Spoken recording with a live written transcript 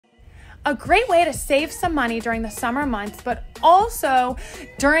A great way to save some money during the summer months, but also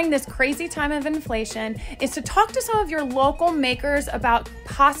during this crazy time of inflation, is to talk to some of your local makers about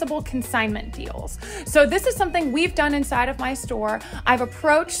possible consignment deals. So this is something we've done inside of my store. I've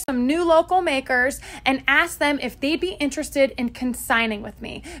approached some new local makers and asked them if they'd be interested in consigning with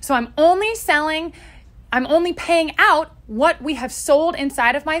me. So I'm only paying out what we have sold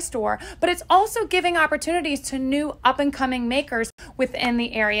inside of my store, but it's also giving opportunities to new up and coming makers within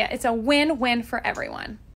the area. It's a win-win for everyone.